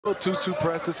2-2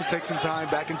 press. This will take some time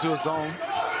back into a zone.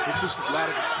 It's just a lot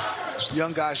of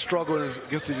young guys struggling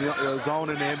against the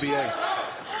zone in the NBA.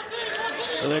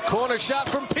 And the corner shot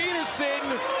from Peterson.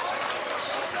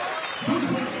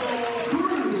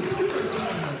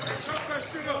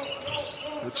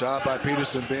 Good job by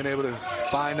Peterson being able to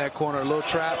find that corner. A little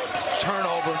trap,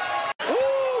 turnover.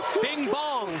 Ooh, bing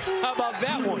bong. How about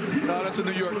that one? No, that's a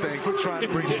New York thing. Quit trying to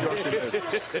bring New York to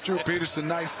this. Drew Peterson,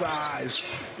 nice size.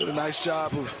 Did a nice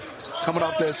job of coming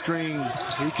off that screen.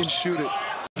 He can shoot it.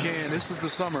 Again, this is the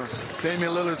summer.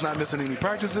 Damian Lillard's not missing any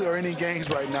practices or any games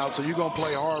right now, so you're going to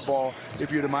play hardball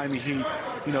if you're the Miami Heat,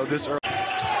 this early.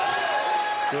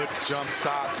 Good jump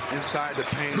stop inside the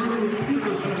paint.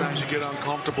 Sometimes you get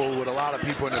uncomfortable with a lot of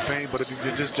people in the paint, but if you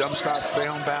can just jump stop, stay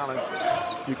on balance,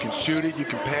 you can shoot it, you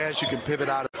can pass, you can pivot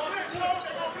out of it.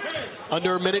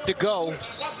 Under a minute to go.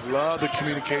 Love the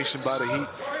communication by the Heat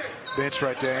bench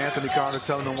right there. Anthony Carter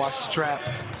telling them watch the trap.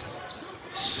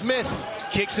 Smith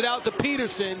kicks it out to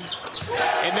Peterson, and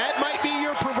that might be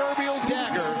your proverbial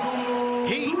dagger.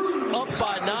 Heat up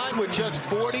by 9 with just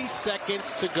 40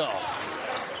 seconds to go.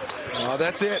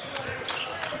 That's it.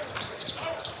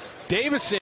 Davison.